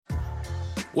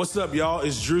What's up, y'all?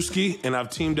 It's Drewski, and I've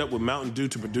teamed up with Mountain Dew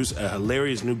to produce a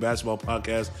hilarious new basketball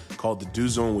podcast called The Dew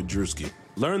Zone with Drewski.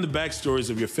 Learn the backstories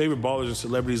of your favorite ballers and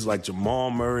celebrities like Jamal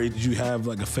Murray. Did you have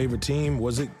like a favorite team?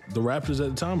 Was it the Raptors at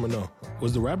the time or no?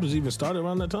 Was the Raptors even started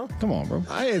around that time? Come on, bro.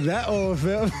 I ain't that old,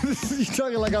 fam. You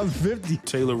talking like I'm 50.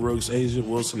 Taylor Rooks, Asia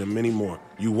Wilson, and many more.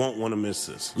 You won't want to miss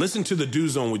this. Listen to The Dew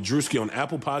Zone with Drewski on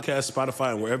Apple Podcasts,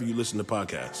 Spotify, and wherever you listen to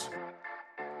podcasts.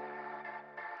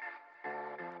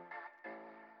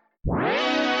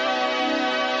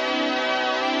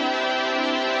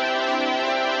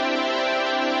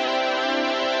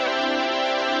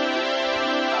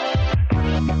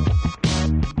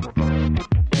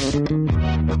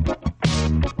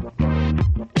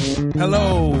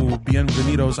 Hello,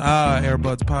 bienvenidos a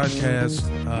Airbuds Podcast.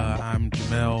 I'm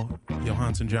Jamel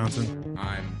Johansson Johnson.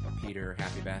 I'm Peter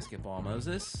Happy Basketball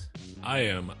Moses. I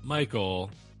am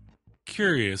Michael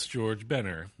Curious George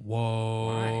Benner.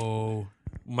 Whoa.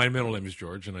 My middle name is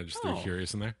George, and I just threw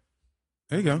Curious in there.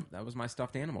 There you go. That was my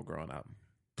stuffed animal growing up.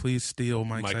 Please steal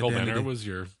Mike's Michael identity. Benner was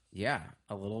your... Yeah,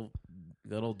 a little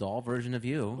doll version of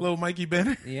you. Little Mikey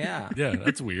Benner. Yeah. Yeah,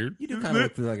 that's weird. You do kind of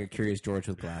look like a Curious George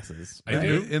with glasses. I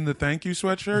do. In the thank you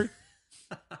sweatshirt.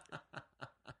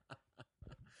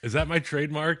 Is that my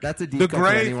trademark? That's a deep The cut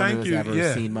gray for anyone thank who has you, ever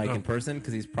yeah. seen Mike in person,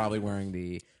 because he's probably wearing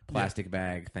the plastic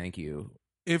bag thank you.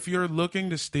 If you're looking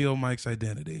to steal Mike's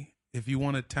identity, if you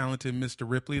want a talented Mr.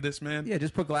 Ripley, this man, Yeah,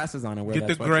 just put glasses on and wear get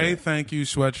the that gray sweatshirt. thank you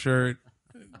sweatshirt.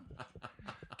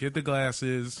 Get the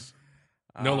glasses.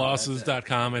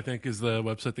 NoLosses.com, I think, is the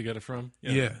website they get it from.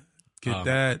 Yeah. Get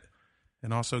that.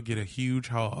 And also get a huge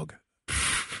hog. Oh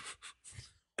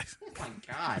my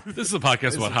God. This is a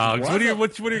podcast about hogs. What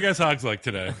are your guys' hogs like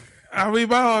today? I mean,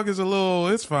 my hog is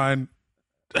it's fine.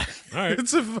 All right.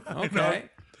 It's a fine hog. Okay.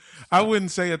 I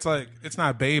wouldn't say it's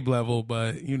not babe level,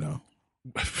 but you know.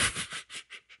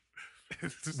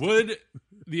 Would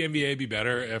the NBA be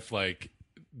better if, like,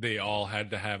 they all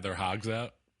had to have their hogs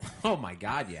out? Oh my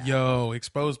God, yeah. Yo,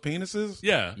 exposed penises?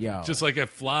 Yeah. Yo. Just like a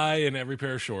fly in every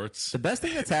pair of shorts. The best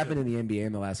thing that's happened in the NBA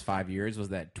in the last 5 years was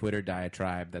that Twitter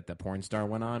diatribe that the porn star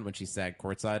went on when she sat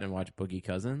courtside and watched Boogie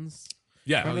Cousins.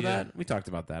 Yeah. Remember that? We talked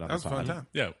about that on That was the a fun pod. time.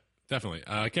 Yeah, definitely.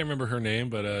 I can't remember her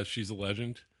name, but she's a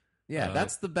legend. Yeah,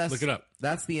 that's the best. Look it up.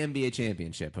 That's the NBA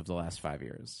championship of the last 5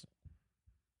 years.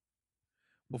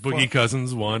 Boogie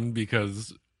Cousins won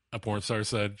because a porn star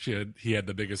said he had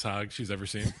the biggest hog she's ever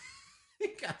seen. You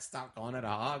gotta stop calling it a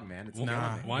hog, man. It's Nah,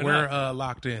 killing me. Why we're not?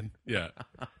 locked in. Yeah.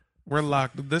 We're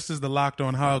locked. This is the Locked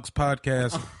on Hogs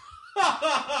podcast.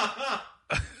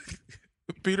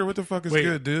 Peter, what the fuck is Wait.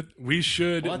 good, dude? We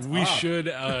should What's do up?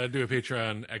 a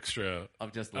Patreon extra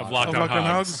Of just of locked Locked Of on Locked on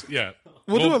Hogs. Hogs? Yeah.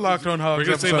 We'll do a Locked on Hogs We're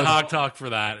going to save episode. the hog talk for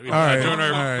that. All right, Join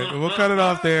our- all right. We'll cut it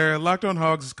off there. Locked on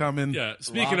Hogs is coming. Yeah.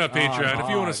 Speaking Locked of on Patreon, if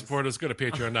you want to Hogs. support us, go to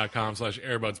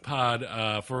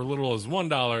patreon.com/airbudspod. For as little as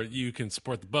 $1, you can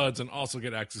support the buds and also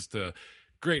get access to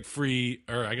great free,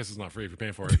 or I guess it's not free if you're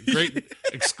paying for it, great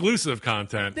exclusive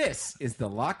content. This is the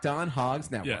Locked On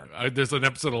Hogs Network. Yeah, there's an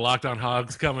episode of Locked on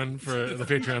Hogs coming for the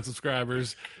Patreon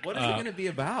subscribers. What is it going to be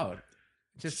about?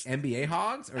 Just NBA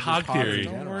hogs or Hog just hogs theory. in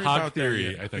general? worry Hog about that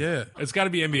theory, yet. I think. Yeah. It's got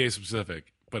to be NBA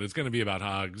specific, but it's going to be about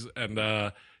hogs. And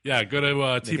yeah, go to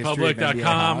history of NBA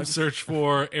tpublic.com, hogs. search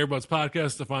for Airbuds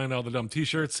Podcast to find all the dumb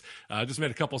t-shirts. Just made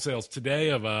a couple sales today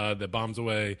of the Bombs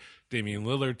Away Damian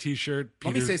Lillard t-shirt.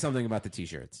 Let me say something about the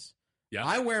t-shirts. Yeah.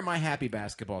 I wear my Happy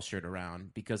Basketball shirt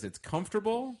around because it's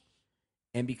comfortable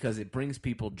and because it brings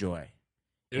people joy.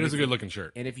 It is a good looking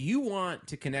shirt. And if you want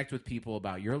to connect with people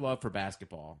about your love for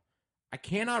basketball, I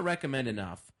cannot recommend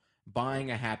enough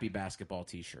buying a Happy Basketball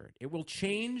t-shirt. It will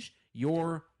change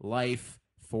your life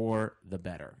for the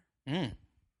better.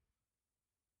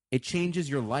 It changes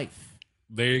your life.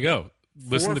 There you go.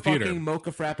 Listen 4 to Peter. fucking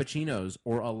mocha frappuccinos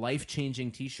or a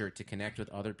life-changing t-shirt to connect with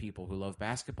other people who love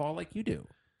basketball like you do.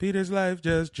 Peter's life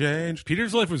just changed.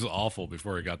 Peter's life was awful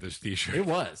before he got this t-shirt. It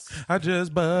was. I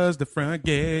just buzzed the front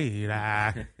gate.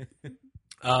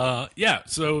 Yeah,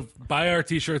 so buy our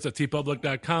t-shirts at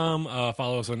tpublic.com.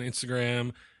 Follow us on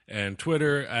Instagram and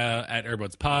Twitter at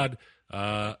AirbudsPod.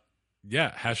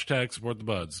 Yeah, hashtag support the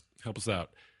buds. Help us out.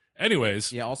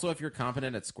 Anyways, Yeah, also, if you're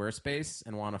confident at Squarespace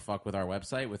and want to fuck with our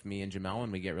website with me and Jamel when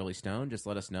we get really stoned, just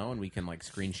let us know and we can, like,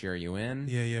 screen share you in.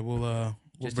 Yeah, we'll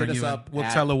Just bring hit us you in. up We'll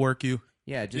at- telework you.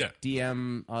 Yeah, just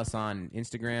DM us on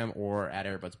Instagram or at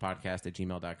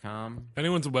airbudspodcast@gmail.com. if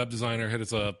anyone's a web designer, hit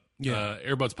us up. Yeah.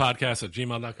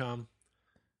 Airbudspodcast@gmail.com.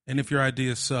 And if your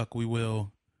ideas suck, we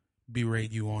will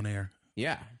berate you on air.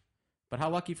 Yeah. But how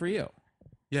lucky for you.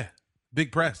 Yeah.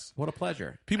 Big press. What a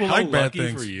pleasure. People How like bad lucky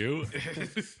things. for you.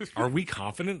 Are we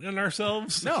confident in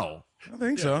ourselves? No. I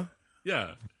think so.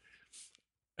 Yeah.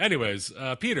 Anyways,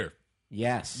 Peter,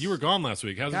 Yes. you were gone last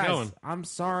week. How's Guys, it going? I'm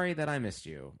sorry that I missed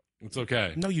you. It's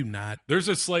okay. No, you not. There's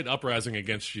a slight uprising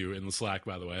against you in the Slack,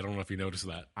 by the way. I don't know if you noticed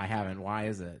that. I haven't. Why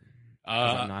is it?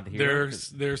 'Cause I'm not here?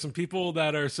 There's some people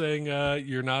that are saying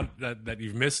you're not that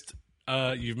you've missed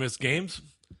games.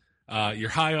 You're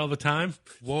high all the time.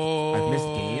 Whoa. I've missed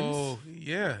games?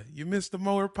 Yeah, you missed the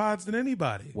more pods than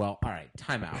anybody. Well, all right,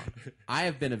 time out. I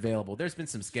have been available. There's been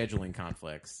some scheduling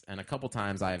conflicts, and a couple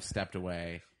times I have stepped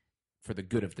away for the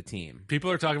good of the team. People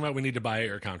are talking about we need to buy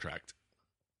your contract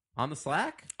On the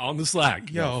Slack? on the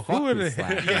Slack. Yo, fuck who are this the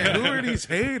Slack. yeah, who are these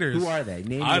haters? Who are they?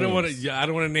 Name I don't want to. names. Yeah, I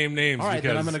don't want to name names. All right, because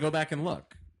then I'm going to go back and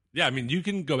look. Yeah, I mean, you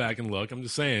can go back and look. I'm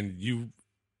just saying, you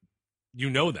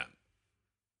know them.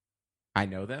 I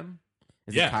know them.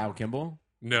 Is Yeah. it Kyle Kimball?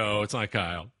 No, it's not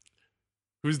Kyle.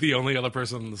 Who's the only other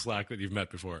person in the Slack that you've met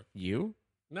before? You?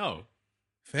 No,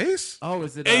 Face? Oh,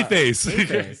 is it A-Face.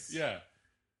 A-Face. Yeah.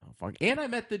 Oh, fuck. And I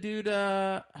met the dude,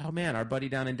 oh man, our buddy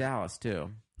down in Dallas,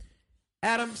 too.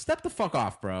 Adam, step the fuck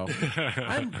off, bro.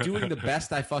 I'm doing the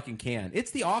best I fucking can.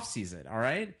 It's the off season, all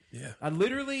right? Yeah. I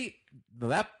literally,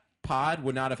 that pod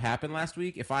would not have happened last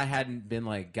week if I hadn't been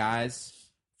like, guys,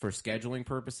 for scheduling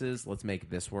purposes, let's make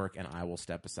this work, and I will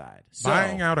step aside. So,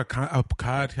 Buying out a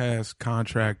podcast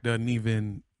contract doesn't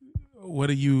even. What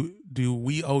do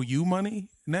we owe you money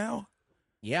now?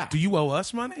 yeah. Do you owe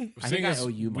us money? I Seeing think I as owe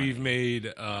you money. We've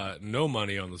made no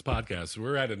money on this podcast.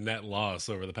 We're at a net loss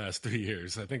over the past 3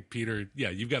 years. I think, Peter,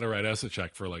 you've got to write us a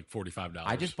check for like $45.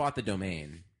 I just bought the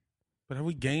domain. But have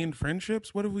we gained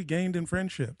friendships? What have we gained in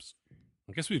friendships?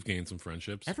 I guess we've gained some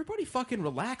friendships. Everybody fucking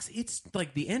relax. It's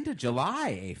like the end of July,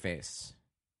 A-Face.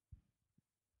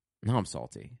 Now I'm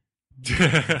salty.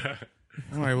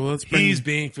 All right, well, let's bring. He's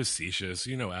being facetious.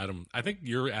 You know, Adam. I think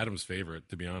you're Adam's favorite,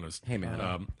 to be honest. Hey, man,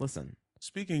 Um, listen.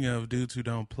 Speaking of dudes who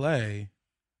don't play,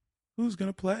 who's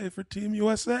gonna play for Team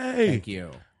USA? Thank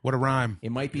you. What a rhyme!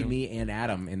 It might be me and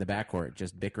Adam in the backcourt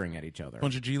just bickering at each other.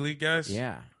 Bunch of G League guys.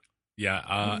 Yeah.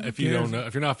 Yeah, Who if you cares? don't know,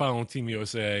 if you're not following Team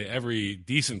USA, every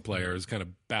decent player has kind of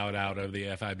bowed out of the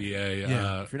FIBA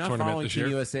Yeah. If you're not tournament following this Team year.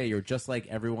 USA, you're just like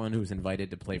everyone who's invited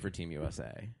to play for Team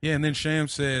USA. Yeah, and then Sham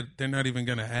said they're not even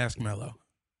gonna ask Melo.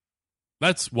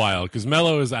 That's wild because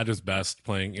Melo is at his best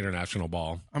playing international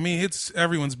ball. I mean, it's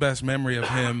everyone's best memory of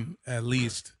him, at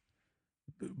least.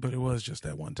 But it was just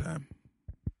that one time.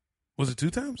 Was it 2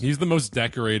 times? He's the most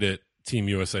decorated Team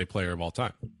USA player of all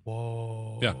time.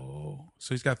 Whoa. Yeah.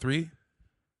 So he's got 3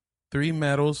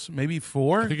 medals, maybe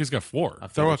 4. I think he's got 4.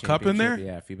 Throw FIBA a cup in there?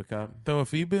 championship, Yeah, FIBA Cup. Throw a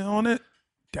FIBA on it.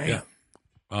 Damn.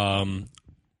 Yeah.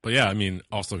 But yeah, I mean,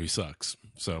 also he sucks.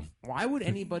 So Why would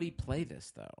anybody play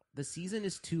this, though? The season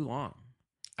is too long.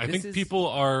 I This think is- people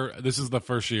are. This is the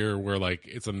first year where like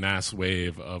it's a mass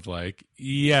wave of like,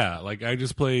 yeah, like I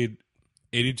just played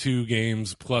 82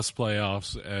 games plus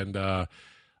playoffs, and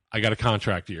I got a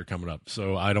contract year coming up,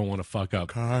 so I don't want to fuck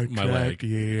up my leg.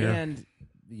 Yeah. And,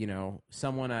 you know,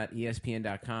 someone at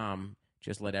ESPN.com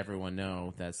just let everyone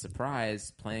know that,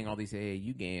 surprise, playing all these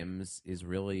AAU games is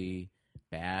really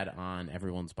bad on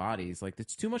everyone's bodies. Like,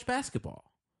 it's too much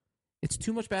basketball. It's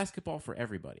too much basketball for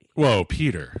everybody. Whoa,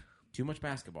 Peter, Too much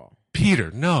basketball.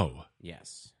 no.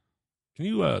 Yes. Can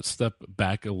you step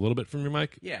back a little bit from your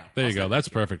mic? Yeah. There I'll you go. step That's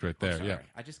back here. perfect right I'm there. sorry. Yeah.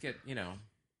 I just get, because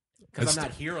That's- I'm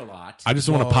not here a lot. I just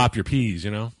want Whoa. to pop your peas, you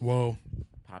know? Whoa.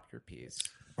 Pop your piece.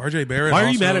 RJ Barrett. Why are you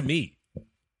also- mad at me?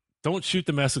 Don't shoot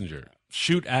the messenger.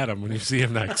 Shoot Adam when you see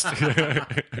him next.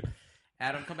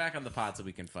 Adam, come back on the pod so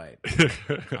we can fight.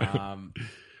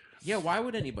 Yeah, why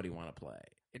would anybody want to play?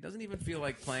 It doesn't even feel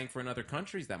like playing for another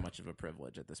country is that much of a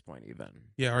privilege at this point, even.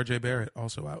 Yeah, RJ Barrett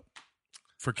also out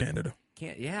for Canada.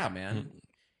 Yeah, man.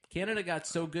 Canada got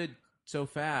so good so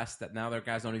fast that now their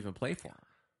guys don't even play for them.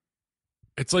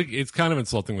 It's kind of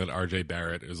insulting that RJ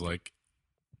Barrett is like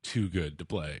too good to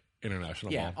play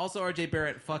international Yeah. ball. Also, RJ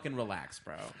Barrett, fucking relax,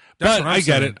 bro. That's But what I'm I get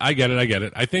saying. it. I get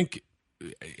it. I think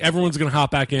everyone's going to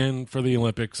hop back in for the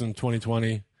Olympics in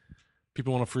 2020.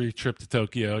 People want a free trip to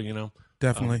Tokyo, you know?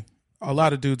 Definitely. A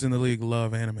lot of dudes in the league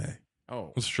love anime.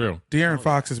 Oh, It's true. De'Aaron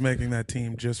Fox is making that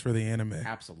team just for the anime.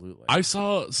 absolutely. I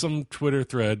saw some Twitter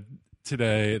thread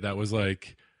today that was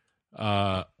like,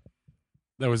 that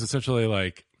was essentially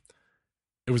like,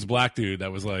 it was a black dude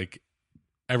that was like,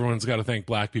 everyone's got to thank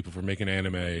black people for making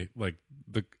anime, like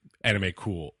the anime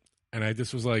cool. And I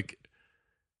just was like,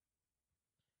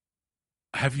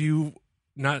 have you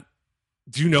not,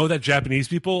 do you know that Japanese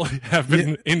people have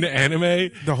been into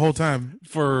anime The whole time.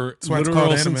 for That's why it's literal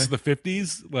called since anime. the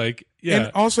 50s? Like, yeah,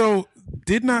 And also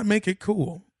did not make it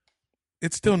cool.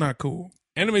 It's still not cool.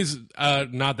 anime's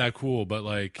not that cool, but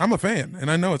like, I'm a fan, and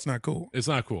I know it's not cool. it's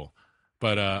not cool.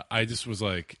 But I just was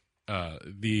like,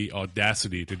 the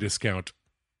audacity to discount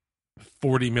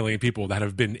 40 million people that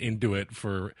have been into it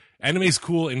for anime's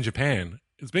cool in Japan.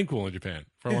 It's been cool in Japan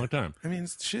for a long time. I mean,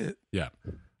 it's shit. Yeah,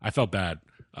 I felt bad.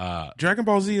 Dragon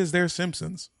Ball Z is their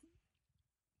Simpsons.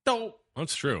 No.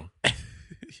 That's true.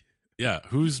 Yeah,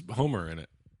 who's Homer in it?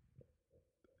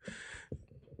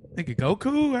 Think of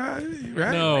Goku,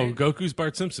 right? No, Goku's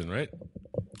Bart Simpson, right?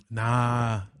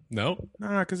 Nah,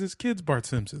 because his kid's Bart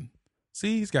Simpson.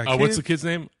 See, he's got. Oh, kids. what's the kid's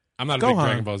name? I'm not a big Gohan.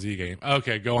 Dragon Ball Z game.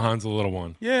 Okay, Gohan's the little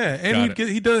one. Yeah, and Got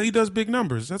he does big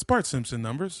numbers. That's Bart Simpson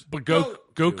numbers. But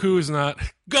Goku is not.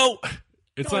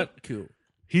 It's not. Cool.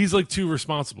 He's like too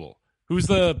responsible. Who's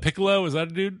the Piccolo? Is that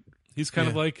a dude? He's kind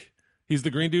of like. He's the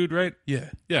green dude, right? Yeah.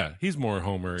 Yeah, he's more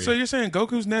Homer. So you're saying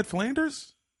Goku's Ned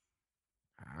Flanders?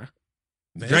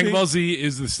 Maybe. Dragon Ball Z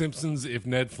is The Simpsons if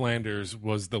Ned Flanders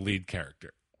was the lead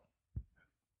character.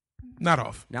 Not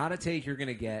off. Not a take you're going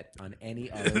to get on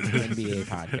any other NBA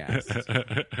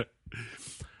podcast.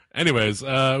 Anyways,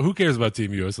 who cares about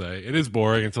Team USA? It is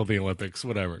boring until the Olympics,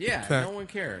 whatever. Yeah, Fact. no one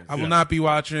cares. I will not be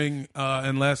watching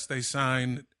unless they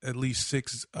sign at least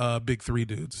 6 big 3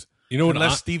 dudes. You know what?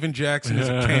 Unless Steven Jackson is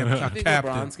a I think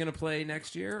captain. LeBron's going to play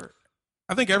next year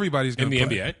I think everybody's in going to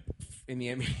the play. NBA? in the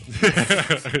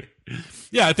NBA.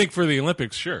 Yeah, I think for the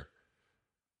Olympics, sure.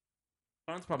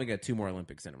 LeBron's probably got 2 more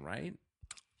Olympics in him, right?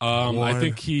 I One.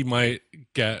 think he might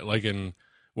get like in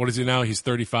what is he now? He's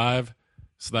 35,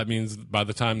 so that means by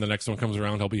the time the next one comes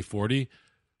around, he'll be 40.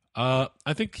 I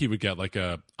think he would get like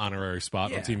a honorary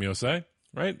spot on Team USA,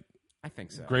 right? I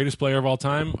think so. Greatest player of all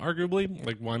time, arguably.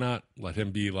 Like, why not let him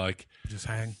be like Just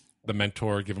hang. the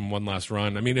mentor, give him one last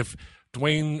run? I mean, if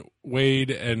Dwayne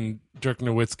Wade and Dirk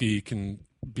Nowitzki can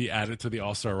be added to the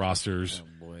All-Star rosters,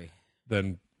 Oh, boy.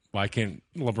 then why can't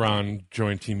LeBron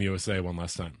join Team USA one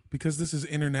last time? Because this is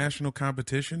international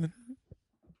competition.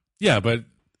 Yeah, but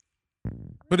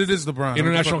But it is LeBron. international What the fuck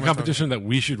am I talking competition that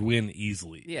we should win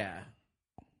easily. Yeah. about?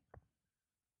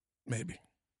 Maybe.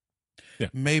 Yeah.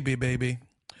 Maybe, baby.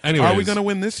 Anyways, Are we going to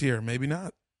win this year? Maybe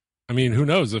not. I mean, who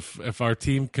knows if our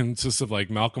team consists of like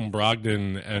Malcolm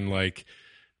Brogdon and like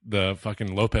the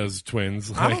fucking Lopez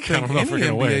twins? Like, I don't think know if we're any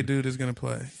gonna NBA win. dude is going to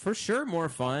play. For sure, more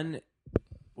fun,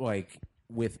 like,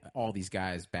 with all these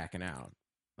guys backing out.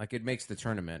 Like, it makes the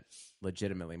tournament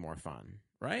legitimately more fun,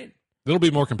 right? It'll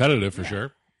be more competitive for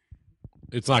sure.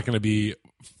 It's not going to be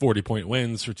 40-point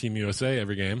wins for Team USA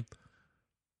every game.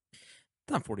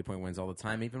 It's not 40-point wins all the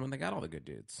time, even when they got all the good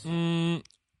dudes.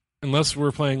 Unless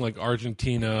we're playing like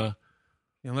Argentina,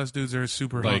 Unless dudes are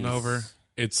super Like- hungover.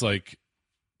 it's like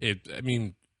I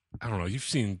mean, I don't know. You've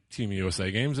seen Team USA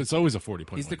games. It's always a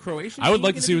 40-point Is the win. Croatian I would team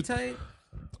like to gonna see be what- tight?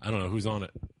 I don't know who's on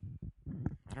it.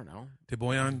 I don't know. Did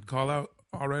Boyan call out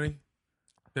already?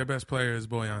 Their best player is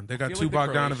Boyan. They I got feel 2 like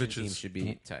the Croatian team Bogdanoviches. should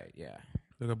be tight, yeah.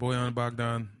 They got Boyan,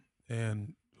 Bogdan,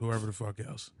 and whoever the fuck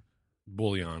else.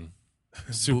 Bullion.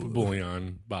 Super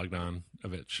Bullion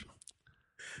Bogdanovich.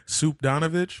 Soup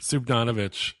Donovich. Soup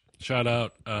Donovich. Shout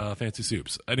out Fancy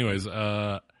Soups. Anyways,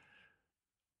 let's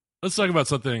talk about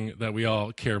something that we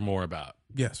all care more about,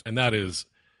 Yes. and that is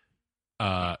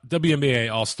WNBA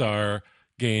All-Star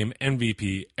Game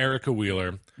MVP Erica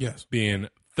Wheeler Yes. being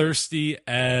thirsty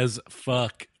as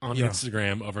fuck on Yeah.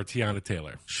 Instagram over Tiana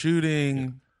Taylor.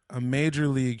 Shooting a major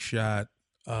league shot.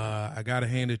 I got to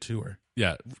hand it to her.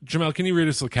 Yeah. Jamel, can you read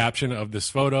us the caption of this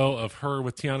photo of her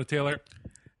with Tiana Taylor?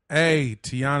 Hey,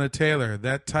 Tiana Taylor,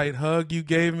 that tight hug you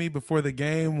gave me before the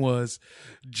game was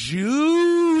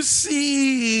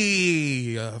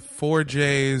juicy. 4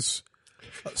 J's,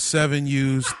 7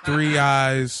 U's, 3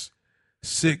 I's,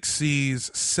 6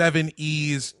 C's, 7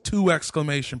 E's, 2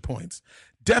 exclamation points.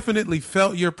 Definitely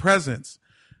felt your presence.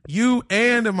 You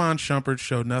and Iman Shumpert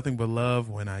showed nothing but love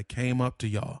when I came up to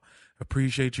y'all.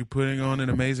 Appreciate you putting on an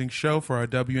amazing show for our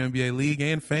WNBA league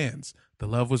and fans. The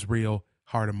love was real.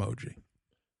 Heart emoji.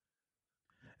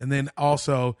 And then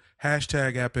also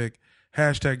hashtag epic,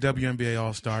 hashtag WNBA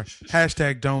All-Star,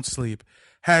 hashtag don't sleep,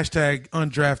 hashtag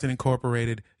undrafted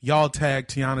incorporated. Y'all tag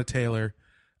Tiana Taylor,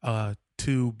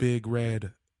 2 big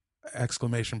red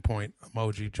exclamation point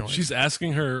emoji joint. She's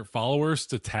asking her followers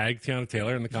to tag Tiana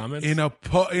Taylor in the comments. in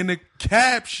a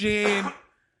caption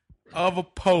of a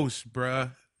post,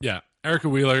 bruh. Yeah. Erica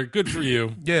Wheeler, good for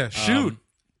you. Yeah, shoot.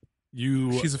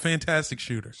 She's She's a fantastic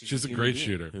shooter. She's a human great being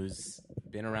shooter. Who's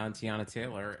been around Tiana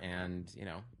Taylor and,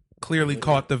 Clearly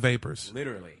caught the vapors.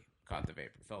 literally caught the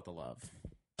vapor, felt the love.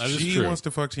 That is She true. wants to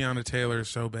fuck Tiana Taylor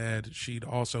so bad, she'd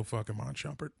also fuck Iman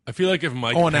Shumpert. I feel like if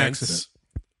Mike On Pence accident.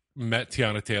 met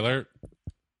Tiana Taylor,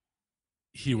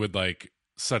 he would like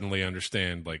suddenly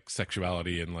understand like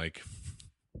sexuality and like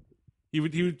he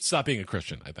would stop being a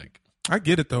Christian, I think. I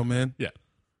get it though, man. Yeah.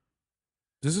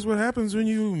 This is what happens when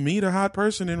you meet a hot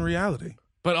person in reality.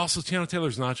 But also, Tiana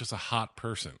Taylor's not just a hot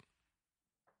person.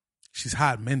 She's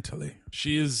hot mentally.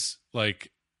 She is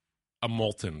like a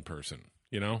molten person,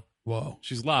 you know? Whoa.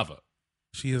 She's lava.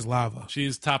 She is lava.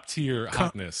 She's top tier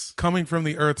hotness. Coming from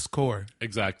the Earth's core.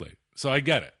 Exactly. So I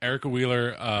get it. Erica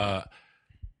Wheeler,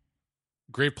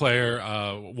 great player,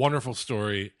 wonderful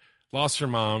story. Lost her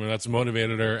mom, and that's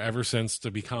motivated her ever since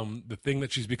to become the thing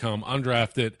that she's become,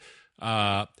 undrafted.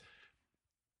 And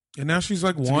now she's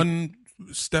like one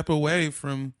step away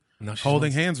from Now she's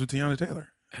holding one- hands with Tiana Taylor.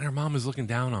 And her mom is looking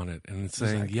down on it and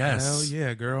saying, Like, yes. Hell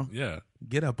yeah, girl. Yeah.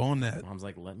 Get up on that. Mom's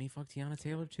like, let me fuck Tiana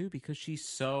Taylor too because she's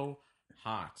so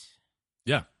hot.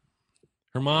 Yeah.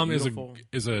 Her mom Beautiful.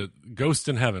 is a ghost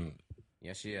in heaven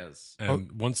Yes, she is. and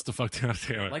wants to fuck Tiana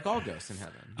Taylor. Like all ghosts in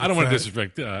heaven. I don't want to Fact.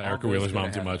 disrespect Erica ghosts Wheeler's go to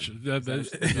mom too heaven. much. Is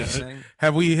that what you're saying?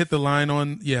 Have we hit the line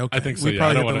on? Yeah, okay. I think so, We yeah.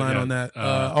 I probably don't hit the wanna- line on yeah.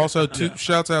 that. Also,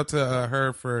 shouts out to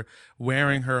her for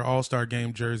wearing her All-Star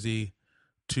Game jersey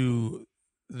to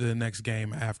the next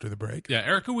game after the break. Yeah,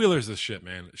 Erica Wheeler's this shit,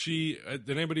 man. She did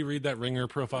anybody read that Ringer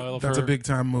profile of That's her? a big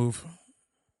time move.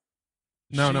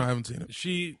 No, I haven't seen it.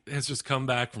 She has just come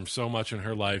back from so much in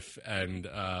her life, and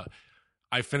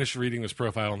I finished reading this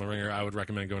profile on The Ringer. I would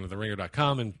recommend going to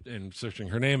theringer.com and searching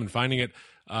her name and finding it.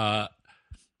 I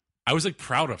was like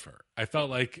proud of her. I felt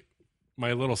like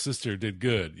my little sister did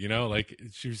good, you know? Like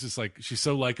she was just like, she's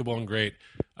so likable and great.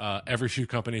 Every shoe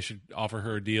company should offer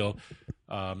her a deal.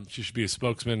 She should be a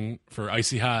spokesman for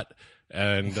Icy Hot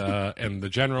and the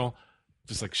General,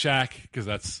 just like Shaq, because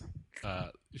that's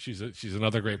she's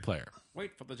another great player.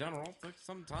 Wait for the general. Take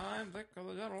some time. Take for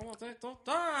the general. Take some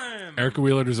time. Erica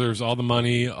Wheeler deserves all the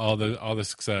money, all the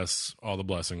success, all the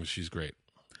blessings. She's great.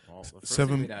 Well, the first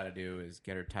Seven- thing we gotta do is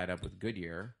get her tied up with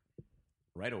Goodyear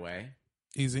right away.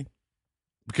 Easy.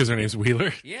 Because her name's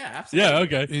Wheeler. Yeah, absolutely. Yeah,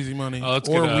 okay. Easy money. Let's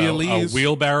or get a wheelies.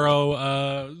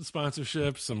 wheelbarrow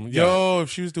sponsorship. Some yeah. Yo, if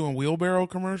she was doing wheelbarrow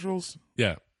commercials,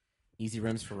 Yeah. Easy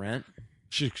rims for rent.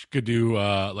 She could do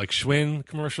like Schwinn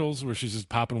commercials where she's just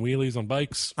popping wheelies on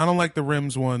bikes. I don't like the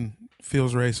rims one.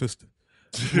 Feels racist.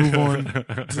 Move on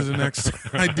to the next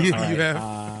idea All you right,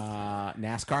 have.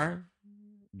 NASCAR.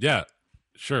 Yeah,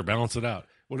 sure. Balance it out.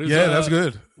 What is? Yeah, that's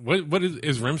good. What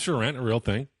is rims for rent a real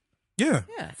thing? Yeah.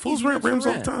 Yeah, Fools easy rent rims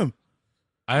for all the time.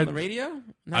 On the radio,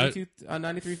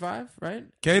 93.5, right?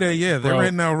 K-Day, yeah, they're Bro,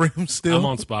 renting out rims still. I'm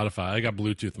on Spotify. I got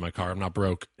Bluetooth in my car. I'm not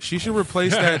broke. She should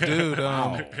replace that dude.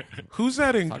 Who's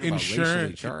that Talk about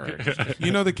insurance? racially charged.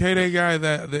 You know the K-Day guy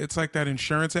that it's like that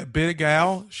insurance at Big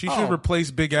Al? She should Oh.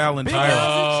 replace Big Al Big entirely.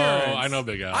 Al's insurance. I know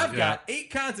Big Al. I've yeah. got 8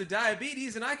 kinds of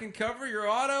diabetes, and I can cover your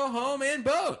auto, home, and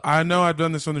boat. I know I've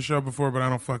done this on the show before, but I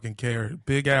don't fucking care.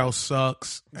 Big Al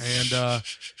sucks, and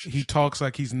he talks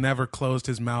like he's never closed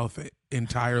his mouth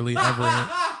entirely ever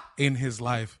in his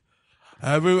life.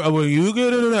 When you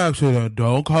get in an accident,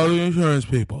 don't call the insurance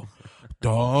people.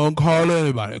 Don't call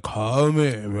anybody. Call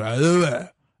me right away.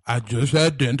 I just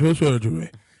had dental surgery.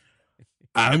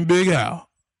 I'm Big Al.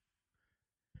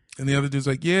 And the other dude's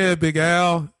like, yeah, Big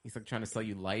Al, He's like trying to sell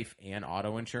you life and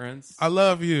auto insurance. I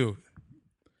love you.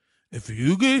 If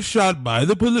you get shot by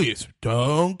the police,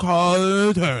 don't call an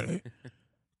attorney.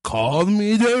 Call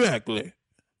me directly.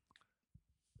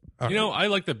 You know, I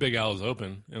like that Big Al is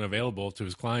open and available to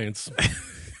his clients.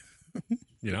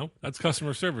 You know, that's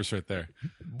customer service right there.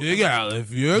 Big Al,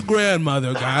 if your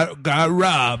grandmother got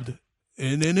robbed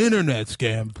in an internet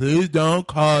scam, please don't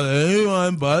call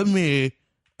anyone but me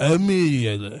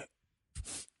immediately.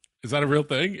 Is that a real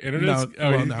thing? Internet?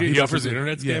 No, he doesn't offers do-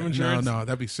 internet scam yeah, insurance? No,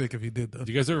 that'd be sick if he did though.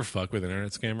 Do you guys ever fuck with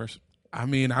internet scammers? I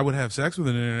mean, I would have sex with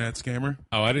an internet scammer.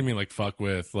 Oh, I didn't mean like fuck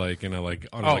with, like, you know, like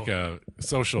on like a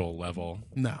social level.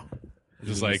 No.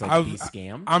 Just He's like, be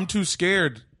scammed. I'm too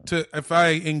scared to. If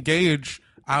I engage,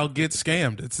 I'll get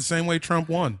scammed. It's the same way Trump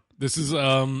won. this is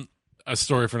a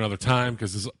story for another time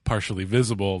because it's partially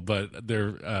visible, but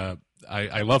they're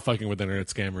I love fucking with internet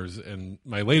scammers, and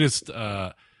my latest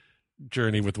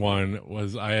journey with one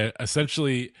was I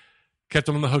essentially kept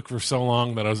him on the hook for so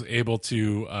long that I was able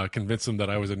to convince him that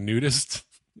I was a nudist,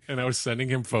 and I was sending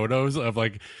him photos of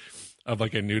like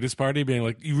a nudist party, being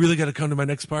like, "You really got to come to my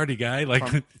next party, guy!" Like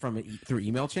Through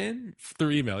email chain.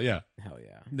 through email, yeah. Hell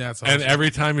yeah. That's awesome. And every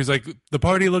time he's like, "The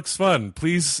party looks fun.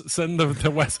 Please send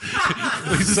the West.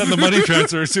 Please send the money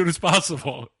transfer as soon as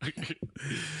possible."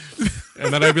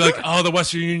 And then I'd be like, "Oh, the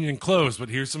Western Union closed, but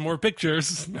here's some more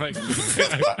pictures." Like,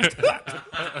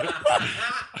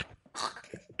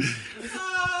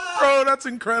 Bro, that's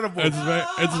incredible.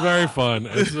 it's very fun.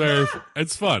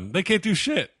 It's fun. They can't do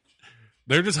shit.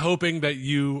 They're just hoping that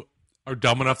you are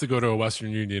dumb enough to go to a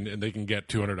Western Union and they can get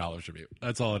 $200 from you.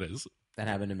 That's all it is. That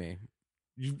happened to me.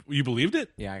 You believed it?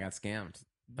 Yeah, I got scammed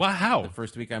Wow, how? the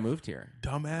first week I moved here.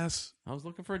 Dumbass. I was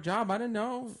looking for a job. I didn't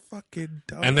know. Fucking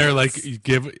dumbass. And they're like, you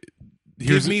give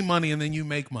here's me money and then you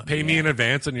make money. pay me in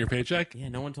advance on your paycheck. Yeah,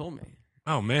 no one told me.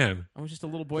 Oh man, I was just a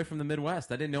little boy from the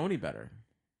Midwest. I didn't know any better.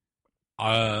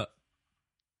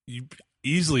 you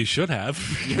easily should have.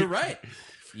 You're right.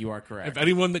 You are correct. If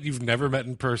anyone that you've never met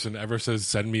in person ever says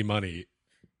send me money,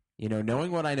 You know,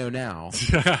 knowing what I know now, that's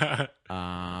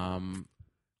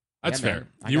yeah, fair. man,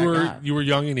 I You got were got. you were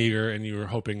young and eager, and you were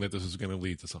hoping that this was going to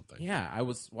lead to something. Yeah, I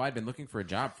was. Well, I'd been looking for a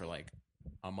job for like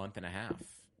a month and a half,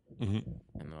 Mhm.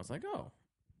 and I was like, "Oh,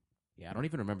 yeah." I don't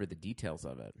even remember the details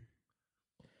of it.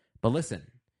 But listen,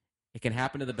 it can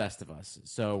happen to the best of us.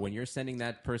 So when you're sending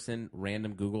that person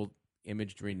random Google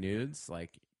imagery nudes,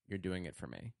 like you're doing it for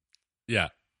me. Yeah.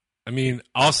 I mean,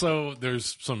 also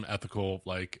there's some ethical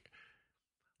like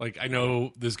I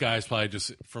know this guy's probably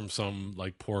just from some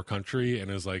like poor country and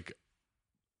is like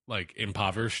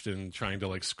impoverished and trying to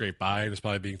like scrape by and is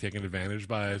probably being taken advantage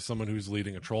by someone who's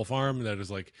leading a troll farm that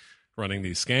is like running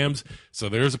these scams. So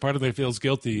there's a part of me that feels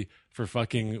guilty for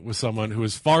fucking with someone who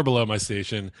is far below my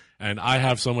station, and I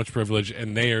have so much privilege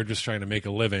and they are just trying to make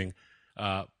a living.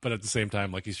 But at the same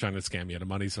time, like he's trying to scam me out of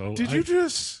money. So Did you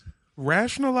just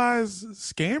rationalize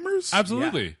scammers?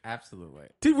 Absolutely. Yeah, absolutely.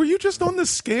 Were you just on the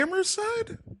scammer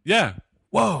side? Yeah.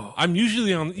 Whoa. I'm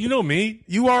usually on, you know me.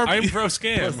 You are. I'm pro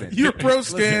scam. Listen. You're pro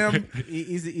scam.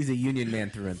 He's a union man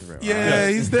through and through. Yeah,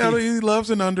 he's down. He loves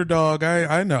an underdog.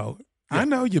 I know. I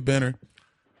know you, Benner.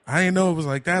 I didn't know it was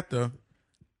like that though.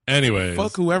 Anyways.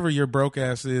 Fuck whoever your broke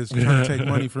ass is trying to take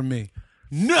money from me.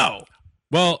 No.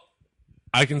 Well,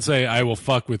 I can say I will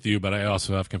fuck with you, but I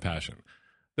also have compassion.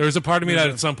 There's a part of me that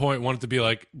at some point wanted to be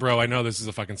like, bro, I know this is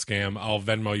a fucking scam. I'll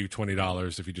Venmo you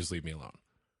 $20 if you just leave me alone.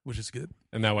 Which is good.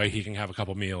 And that way he can have a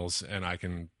couple meals and I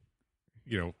can,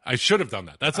 I should have done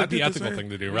that. That's like I the did the ethical same. thing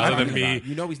to do What rather are you than talking me about?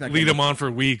 You know he's not lead getting- him on for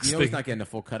weeks. You know he's thinking- not getting a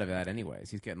full cut of that anyways.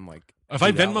 He's getting like if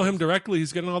I $2. Venmo him directly,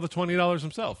 he's getting all the $20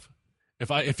 himself.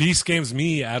 If he scams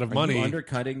me out of Are money, you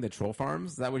undercutting the troll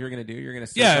farms? Is that what you're going to do? You're going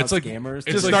to Yeah, it's like- scammers.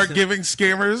 it's Just like- start giving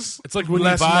scammers. it's like when you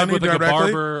less vibe money with like directly. a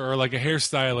barber or like a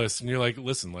hairstylist, and you're like,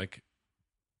 listen, like,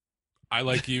 I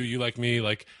like you, you like me.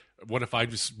 Like, what if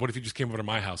you just came over to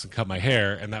my house and cut my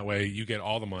hair, and that way you get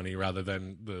all the money rather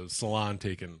than the salon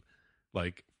taking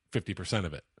like 50%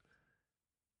 of it.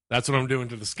 That's what I'm doing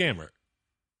to the scammer.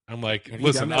 I'm like, Have you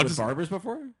listen, done that I'll with just barbers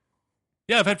before?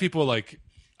 yeah, I've had people like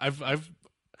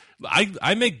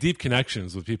I make deep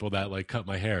connections with people that like cut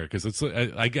my hair because it's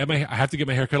I have to get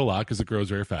my hair cut a lot because it grows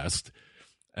very fast,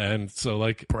 and so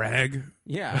like Brag.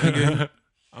 Yeah,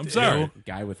 I'm sorry,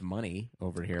 guy with money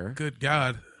over here. Good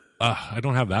God. I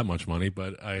don't have that much money,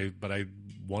 but I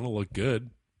want to look good.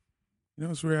 You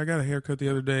know, it's weird. I got a haircut the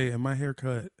other day, and my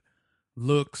haircut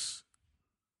looks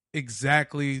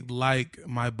exactly like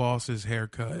my boss's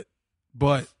haircut.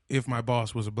 But if my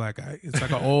boss was a black guy, it's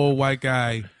like an old white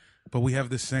guy, but we have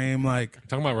the same like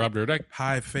Talking about Rob Dyrdek.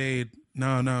 high fade.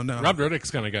 No. Rob Dyrdek's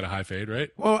kind of got a high fade, right?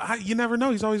 Well, you never know.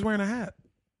 He's always wearing a hat.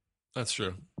 That's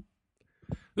true.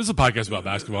 This is a podcast about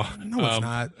basketball. No, it's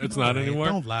not. It's No not way. anymore.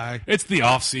 Don't lie. It's the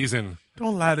off season.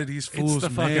 Don't lie to these fools, It's the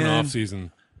fucking man. off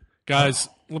season, guys.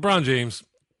 LeBron James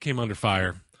came under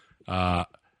fire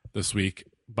this week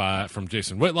from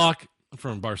Jason Whitlock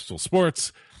from Barstool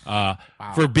Sports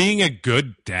for being a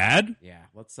good dad. Yeah,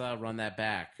 let's run that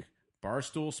back.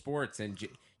 Barstool Sports and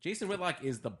Jason Whitlock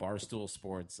is the Barstool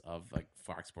Sports of like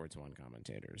Fox Sports 1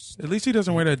 commentators. At least he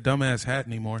doesn't wear that dumbass hat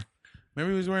anymore.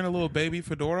 Remember he was wearing a little baby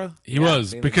fedora? He Yeah,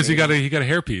 was they look because he great. got a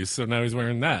hairpiece, so now he's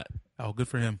wearing that. Oh, good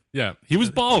for him. Yeah, he was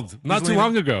bald not He's too leaning-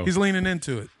 long ago. He's leaning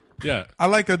into it. Yeah, I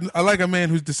like a man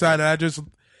who's decided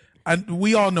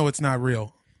we all know it's not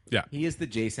real. He is the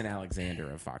Jason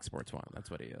Alexander of Fox Sports 1. That's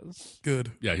what he is.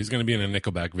 Good. yeah, he's going to be in a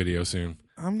Nickelback video soon.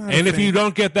 I'm not. And a if fan. you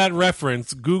don't get that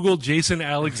reference, Google Jason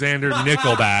Alexander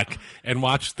Nickelback and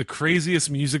watch the craziest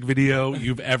music video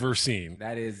you've ever seen.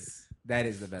 That is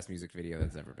the best music video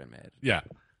that's ever been made. Yeah.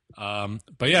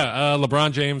 But yeah,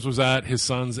 LeBron James was at his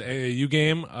son's AAU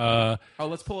game. Oh,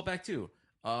 let's pull it back too.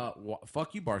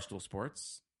 Fuck you, Barstool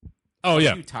Sports. Oh, Fuck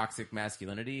yeah. you, toxic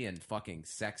masculinity and fucking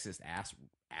sexist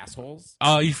assholes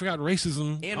You forgot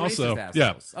racism and also. racist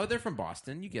assholes. Yeah. Oh, they're from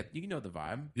Boston. You know the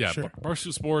vibe. Yeah, Sure.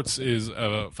 Barstool Sports is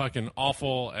fucking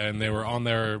awful, and they were on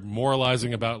there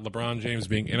moralizing about LeBron James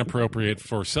being inappropriate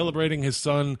for celebrating his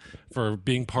son for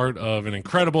being part of an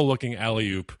incredible-looking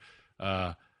alley-oop.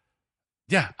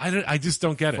 Yeah, I just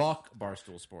don't get it. Fuck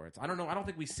Barstool Sports. I don't know. I don't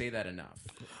think we say that enough.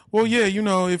 Well, yeah, you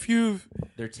know, if you've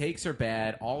Their takes are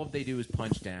bad. All they do is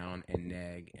punch down and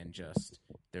nag and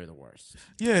they're the worst.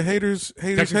 haters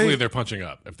Technically, hate. they're punching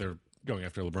up if they're going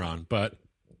after LeBron, but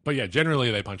But yeah,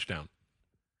 generally they punch down.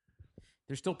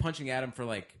 They're still punching at him for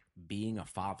like being a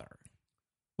father.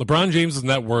 LeBron James'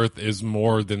 net worth is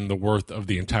more than the worth of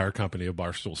the entire company of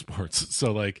Barstool Sports.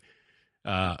 So like,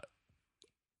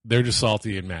 they're just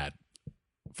salty and mad.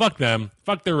 Fuck them.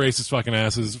 Fuck their racist fucking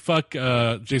asses. Fuck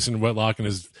Jason Whitlock and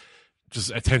his just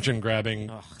attention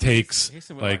grabbing takes.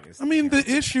 Jason Whitlock Like, is I mean, the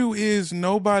terrible. issue is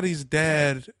nobody's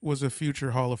dad was a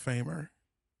future Hall of Famer.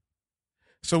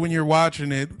 So when you're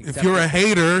watching it, if Except you're for- a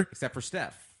hater, except for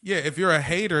Steph. yeah, if you're a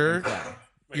hater, Yeah.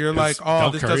 you're Is like, oh,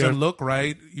 Del this Curry doesn't on- look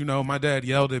right. You know, my dad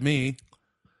yelled at me.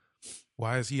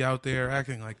 Why is he out there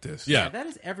acting like this? yeah. That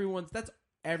is that's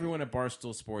everyone at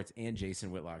Barstool Sports and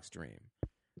Jason Whitlock's dream.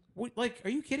 What, like, are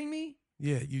you kidding me?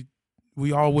 Yeah,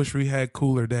 we all wish we had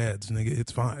cooler dads, nigga.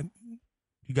 It's fine.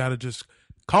 You got to just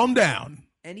calm down.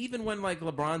 And even when like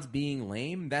LeBron's being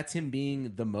lame, that's him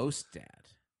being the most dad.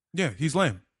 Yeah, he's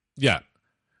lame. Yeah.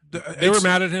 They were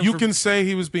mad at him You for- can say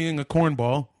he was being a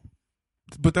cornball,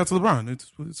 but that's LeBron.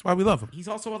 It's why we love him. He's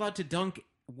also allowed to dunk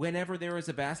whenever there is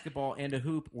a basketball and a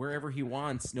hoop wherever he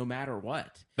wants, no matter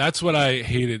what. That's what I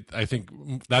hated. I think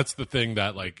that's the thing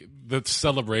that, like, the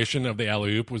celebration of the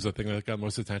alley-oop was the thing that got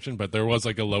most attention, but there was,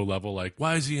 like, a low level, like,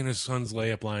 why is he in his son's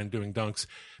layup line doing dunks?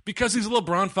 Because he's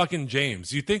LeBron fucking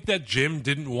James. You think that Jim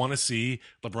didn't want to see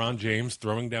LeBron James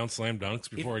throwing down slam dunks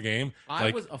before a game?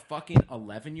 I was a fucking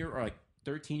 11-year or like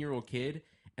 13-year-old kid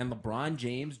and LeBron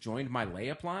James joined my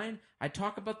layup line, I'd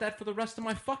talk about that for the rest of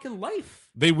my fucking life.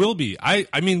 They will be. I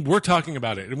mean, we're talking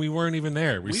about it, and we weren't even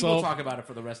there. We saw. will talk about it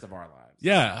for the rest of our lives.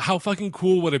 Yeah, how fucking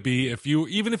cool would it be if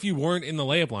even if you weren't in the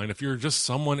layup line, if you're just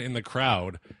someone in the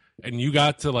crowd, and you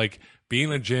got to like be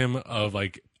in a gym of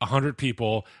like 100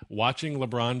 people watching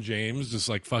LeBron James just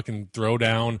like fucking throw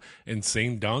down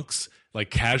insane dunks like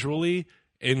casually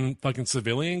in fucking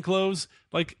civilian clothes.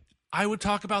 Like, I would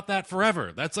talk about that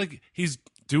forever. That's like he's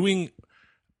doing.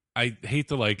 I hate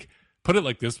to like put it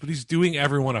like this, but he's doing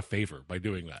everyone a favor by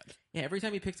doing that. Yeah, every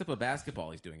time he picks up a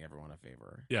basketball, he's doing everyone a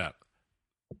favor. Yeah.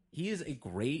 He is a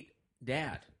great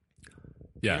dad.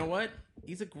 Yeah. You know what?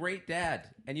 He's a great dad.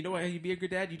 And you know what? How you be a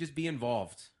good dad? You just be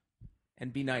involved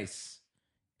and be nice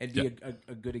and be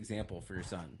a good example for your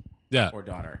son Yeah. or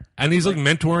daughter. And he's like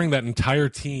mentoring that entire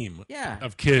team Yeah.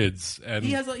 of kids. And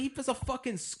He has a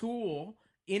fucking school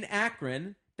in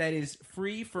Akron that is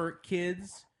free for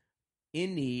kids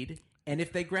in need. And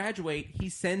if they graduate, he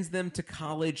sends them to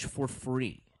college for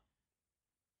free.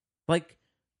 Like,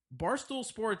 Barstool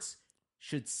Sports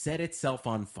should set itself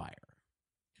on fire.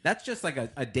 That's just like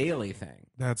a daily thing.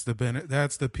 That's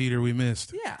the Peter we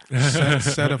missed. Yeah.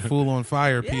 Set a fool on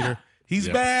fire, Yeah. Peter. He's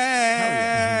Yeah.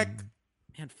 back.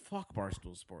 Man, fuck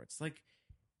Barstool Sports. Like,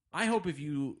 I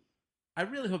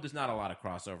really hope there's not a lot of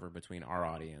crossover between our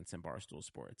audience and Barstool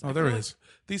Sports. Oh, there is.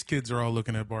 These kids are all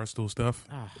looking at Barstool stuff.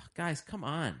 Oh, guys, come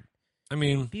on. I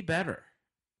mean, Be better.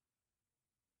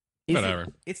 Whatever.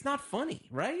 It's not funny,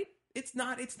 right? It's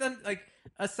not like,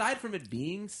 aside from it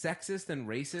being sexist and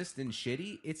racist and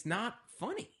shitty, it's not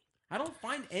funny. I don't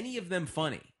find any of them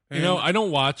funny. you know, I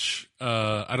don't watch,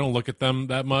 I don't look at them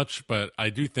that much, but I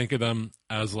do think of them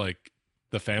as like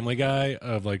the Family Guy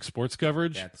of like sports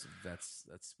coverage. That's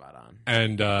spot on.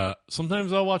 And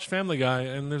sometimes I'll watch Family Guy,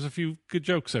 and there's a few good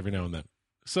jokes every now and then.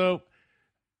 So,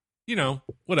 you know,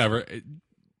 whatever.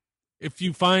 If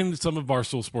you find some of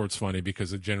Barstool Sports funny,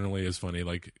 because it generally is funny,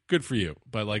 like, good for you.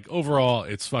 But like overall,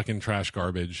 it's fucking trash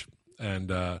garbage.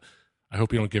 And I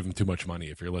hope you don't give them too much money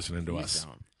if you're listening to Please us.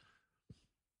 don't.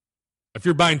 If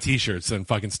you're buying T-shirts, then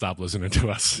fucking stop listening to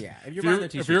us. Yeah, if you're buying the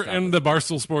if t-shirts, you're stop in listening. the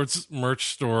Barstool Sports merch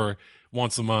store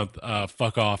once a month,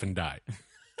 fuck off and die.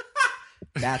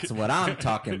 That's what I'm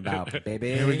talking about,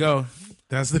 baby. Here we go.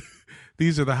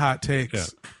 These are the hot takes.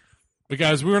 Yeah. But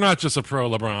guys, we're not just a pro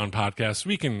LeBron podcast.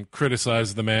 We can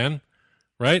criticize the man,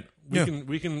 right?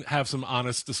 We can have some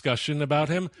honest discussion about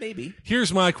him. Maybe.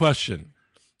 Here's my question: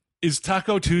 is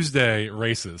Taco Tuesday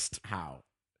racist? How?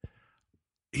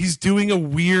 He's doing a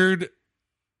weird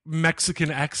Mexican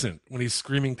accent when he's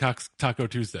screaming Taco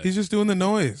Tuesday. He's just doing the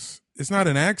noise. It's not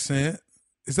an accent.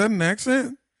 Is that an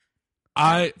accent?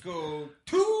 Go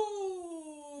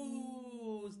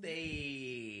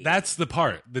Tuesday. That's the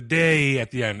part, the day at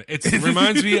the end. It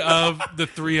reminds me of the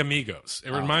Three Amigos.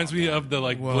 It reminds me of the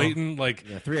like blatant like.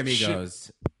 Yeah, Three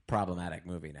Amigos. Problematic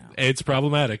movie now. It's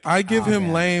problematic. I give him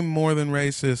man. lame more than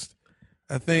racist.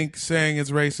 I think saying it's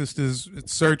racist is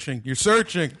it's searching. You're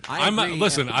searching. I'm not, agree.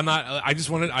 listen. I'm not. I just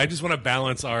want to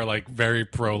balance our like very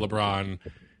pro LeBron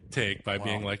take by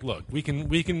being like, look, we can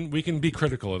be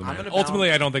critical of the I'm man. gonna Ultimately,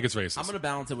 balance- I don't think it's racist. I'm going to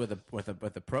balance it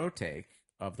with a pro take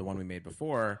of the one we made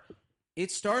before. It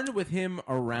started with him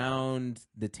around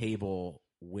the table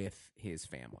with his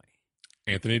family.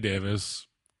 Anthony Davis.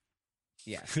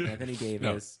 Yes, Anthony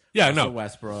Davis. Yeah, Russell no.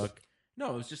 Westbrook.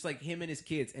 No, it was just like him and his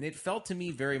kids, and it felt to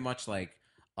me very much like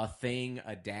a thing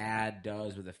a dad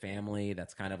does with a family.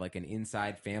 That's kind of like an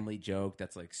inside family joke.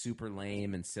 That's like super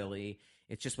lame and silly.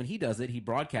 It's just when he does it, he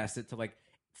broadcasts it to like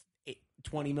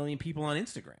 20 million people on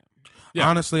Instagram. Yeah.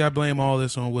 Honestly, I blame all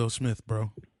this on Will Smith,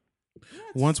 bro.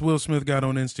 Once Will Smith got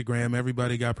on Instagram,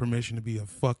 everybody got permission to be a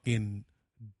fucking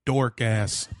dork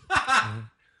ass.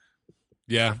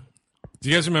 Yeah. Do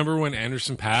you guys remember when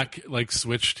Anderson .Paak like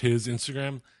switched his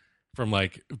Instagram from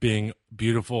like being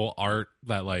beautiful art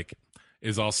that like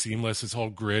is all seamless? His whole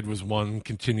grid was one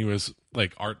continuous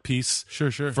like art piece.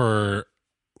 Sure. For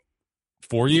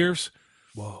 4 years.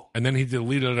 Whoa. And then he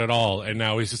deleted it all, and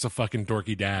now he's just a fucking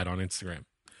dorky dad on Instagram.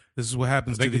 This is what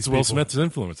happens I to think these it's Will people. Smith's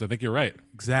influence. I think you're right.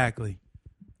 Exactly.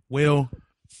 Will,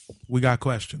 we got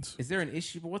questions. Is there an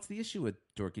issue? But what's the issue with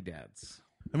dorky dads?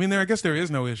 I mean, I guess there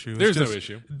is no issue. It's There's no just-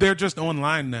 issue. They're just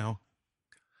online now.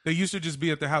 They used to just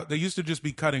be at the house. They used to just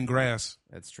be cutting grass.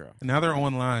 That's true. And now they're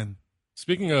online.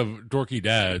 Speaking of dorky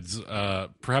dads,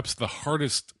 perhaps the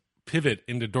hardest pivot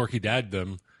into dorky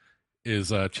daddom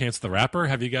is Chance the Rapper.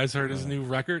 Have you guys heard his new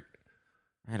record?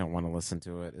 I don't want to listen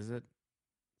to it. Is it?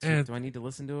 And- Do I need to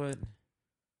listen to it?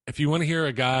 If you want to hear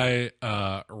a guy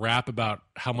rap about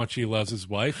how much he loves his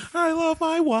wife, I love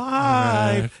my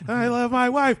wife. I love my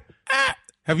wife. Ah!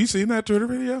 Have you seen that Twitter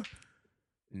video?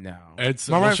 No. it's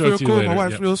My we'll wife's show it real to you cool. later. My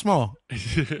wife's Yep. real small.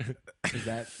 Is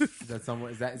that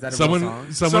someone? Is that a real Someone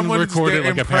song? someone recorded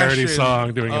their like a parody impression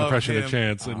song doing an of impression of him.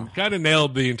 Chance and kind of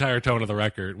nailed the entire tone of the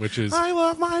record, which is I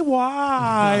love my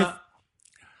wife.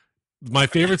 my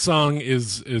favorite song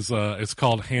is it's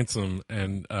called Handsome,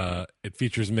 and it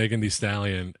features Megan Thee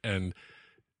Stallion, and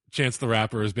Chance the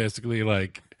Rapper is basically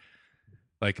like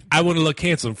I want to look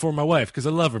handsome for my wife because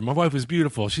I love her. My wife is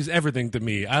beautiful. She's everything to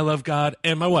me. I love God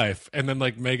and my wife. And then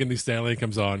like Megan Thee Stallion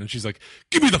comes on and she's like,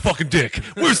 "Give me the fucking dick.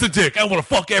 Where's the dick? I want to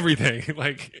fuck everything."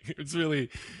 Like it's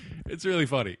really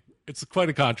funny. It's quite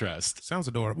a contrast. Sounds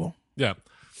adorable. Yeah.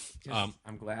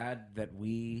 I'm glad that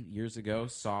we years ago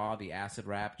saw the acid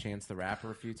rap Chance the Rapper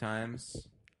a few times.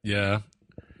 Yeah.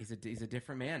 He's a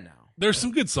different man now. There's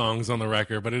some good songs on the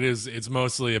record, but it's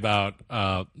mostly about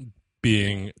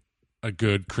being a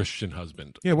good Christian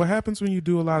husband. Yeah, what happens when you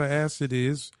do a lot of acid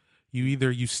is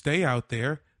you stay out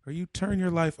there or you turn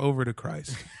your life over to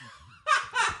Christ.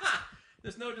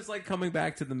 There's no just like coming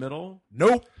back to the middle.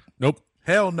 Nope. Nope.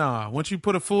 Hell nah. Once you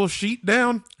put a full sheet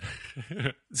down,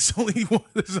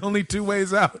 there's only two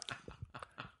ways out.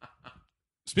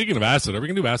 Speaking of acid, are we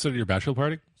gonna do acid at your bachelor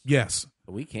party? Yes.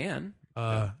 We can.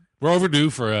 We're overdue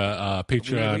for a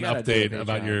Patreon we gotta do a update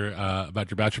Patreon. about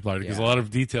your bachelor party because Yeah. a lot of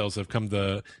details have come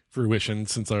to fruition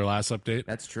since our last update.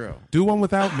 That's true. Do one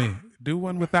without me. Do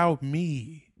one without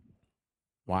me.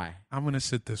 Why? I'm gonna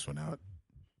sit this one out.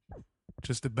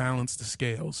 Just to balance the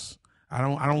scales. I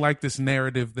don't like this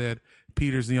narrative that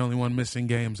Peter's the only one missing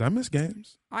games. I miss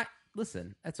games.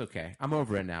 Listen. That's okay. I'm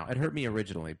over it now. It hurt me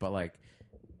originally, but like,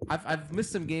 I've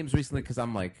missed some games recently because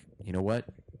I'm like, you know what?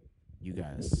 You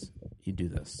guys, you do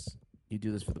this. You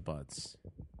do this for the buds.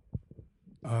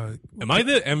 Am I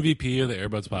the MVP of the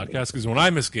Airbuds podcast? Because when I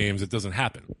miss games, it doesn't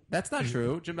happen. That's not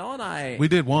true. Jamel and I We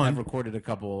did one. have recorded a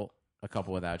couple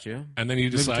without you. And then you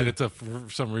decided to, for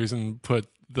some reason, put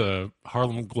the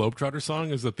Harlem Globetrotter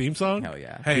song as the theme song. Hell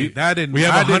yeah. Hey, that didn't. We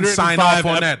have I didn't sign off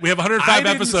on that. We have 105 I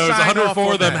didn't episodes. sign 104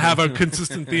 off of them on have that. a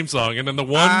consistent theme song, and then the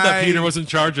one that I Peter was in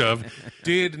charge of.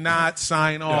 Did not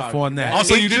sign off on that.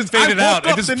 Also, you didn't fade I it out. woke It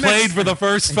up just the played next- for the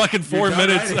first fucking 4 You're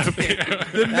minutes. darn of right. it.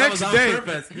 The That next was on day.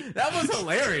 purpose. That was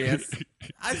hilarious.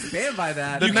 I stand by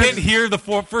that. You can't hear the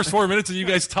first 4 minutes of you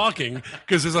guys talking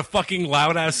because there's a fucking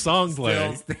loud ass song Still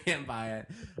playing. stand by it.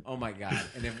 Oh my god!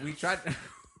 And if we tried,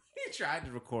 we tried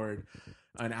to record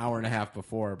an hour and a half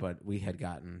before, but we had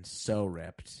gotten so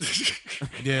ripped.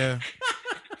 Yeah.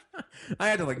 I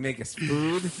had to like make us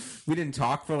food. We didn't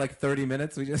talk for like 30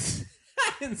 minutes. We just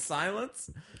in silence.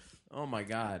 Oh my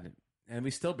god! And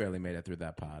we still barely made it through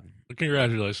that pod.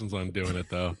 Congratulations on doing it,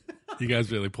 though. You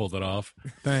guys really pulled it off.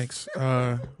 Thanks.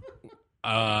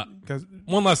 'Cause-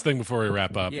 One last thing before we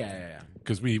wrap up. Yeah.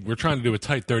 Because we're trying to do a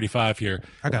tight 35 here.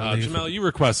 I gotta leave. Jamel, you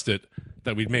requested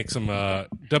that we'd make some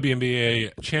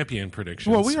WNBA champion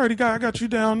predictions. well, I got you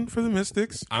down for the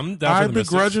Mystics. I'm down I for the Mystics.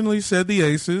 begrudgingly said the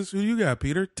Aces. Who you got,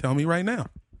 Peter? Tell me right now.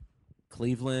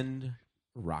 Cleveland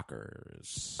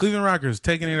Rockers. Cleveland Rockers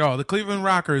taking it all. The Cleveland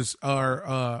Rockers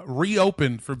are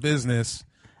reopened for business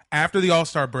after the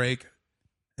All-Star break,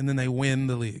 and then they win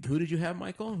the league. Who did you have,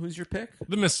 Michael? Who's your pick?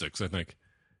 The Mystics, I think.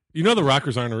 You know the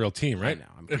Rockers aren't a real team, right? I know,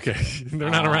 I'm Okay. They're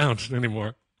not around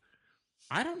anymore.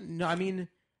 I don't know. I mean,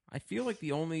 I feel like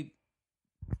the only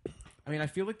I mean, I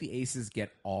feel like the Aces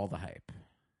get all the hype.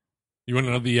 You want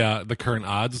to know the current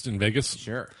odds in Vegas?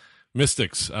 Sure.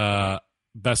 Mystics,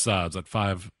 best odds at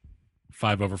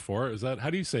 5/4. Is that, how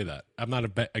do you say that? I'm not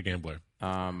a gambler.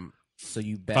 So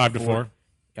you bet 5-4.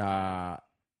 5-4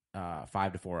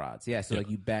 odds. Yeah. So like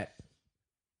you bet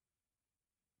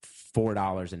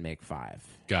 $4 and make 5.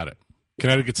 Got it.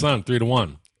 Connecticut Sun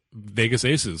 3-1. Vegas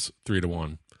Aces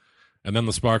 3-1, and then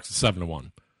the Sparks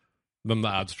 7-1. Then the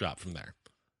odds drop from there.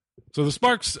 So the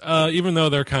Sparks, even though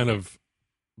they're kind of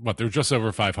they're just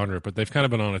over 500, but they've kind of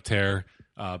been on a tear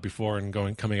before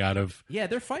and coming out of. Yeah,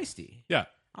 they're feisty. Yeah,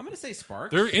 I'm gonna say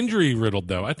Sparks. they're injury riddled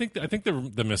though. I think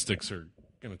the Mystics are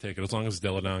gonna take it as long as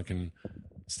Deladon can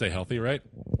stay healthy, right?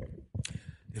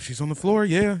 If she's on the floor,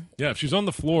 yeah. Yeah, if she's on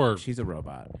the floor, She's a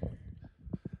robot.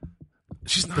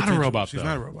 she's not a robot. She's though,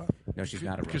 not a robot. No, she's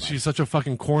not a robot. because she's such a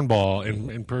fucking cornball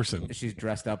in person. She's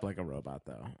dressed up like a robot,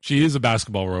 though. She is a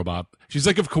basketball robot. She's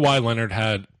like if Kawhi Leonard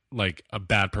had like a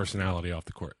bad personality off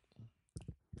the court.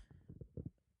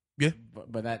 Yeah.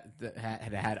 But that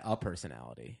had a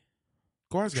personality.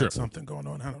 Kawhi's Sure. got something going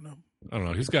on. I don't know. I don't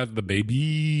know. He's got the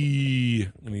baby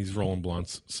and he's rolling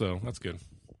blunts, so that's good.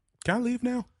 Can I leave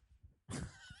now?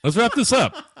 Let's wrap this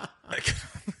up.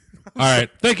 All right.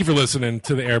 Thank you for listening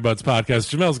to the Airbuds podcast.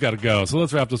 Jamel's got to go, so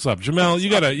let's wrap this up. Jamel,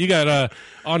 you got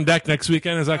on deck next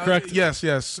weekend. Is that correct? Yes.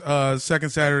 Second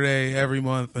Saturday every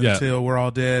month until we're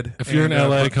all dead. If you're in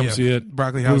LA, come see it.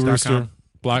 BroccoliHouse.com.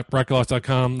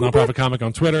 BroccoliHouse.com, nonprofit comic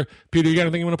on Twitter. Peter, you got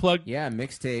anything you want to plug? Yeah,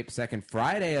 mixtape, second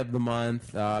Friday of the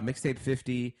month. Mixtape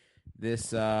 50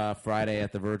 this Friday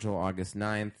at the Virgil, August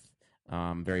 9th.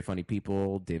 Very funny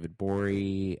people, David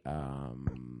Bory,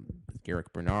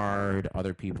 Garrick Bernard,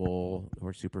 other people who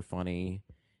are super funny.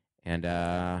 And,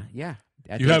 yeah.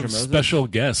 You have a special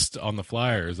guest on the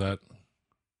flyer. Is that?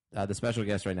 The special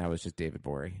guest right now is just David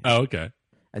Bory. Oh, okay.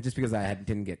 Just because I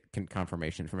didn't get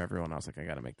confirmation from everyone, I was like, I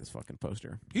got to make this fucking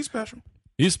poster. He's special.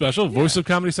 He's special. Voice of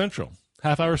Comedy Central.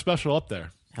 Half-hour special up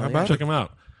there. How about Check him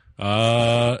out.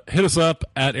 Hit us up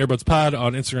at AirbudsPod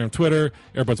on Instagram, Twitter,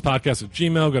 AirbudsPodcast at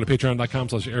Gmail. Go to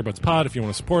patreon.com/AirbudsPod if you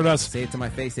want to support us. Say it to my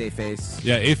face, A-Face.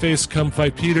 Yeah, A-Face, come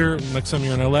fight Peter next time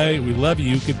you're in LA. We love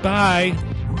you. Goodbye.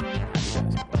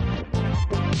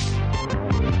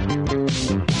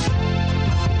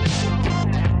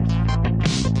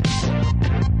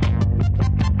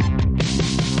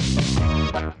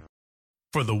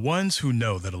 For the ones who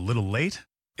know that a little late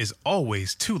is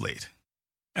always too late,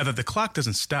 and that the clock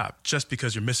doesn't stop just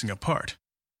because you're missing a part,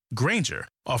 Grainger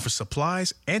offers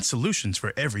supplies and solutions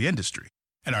for every industry.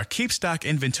 And our Keep Stock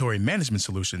inventory management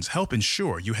solutions help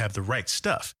ensure you have the right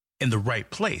stuff in the right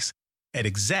place at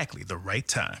exactly the right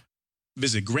time.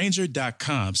 Visit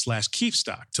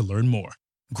Grainger.com/keepstock to learn more.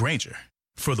 Grainger,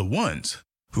 for the ones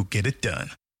who get it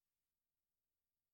done.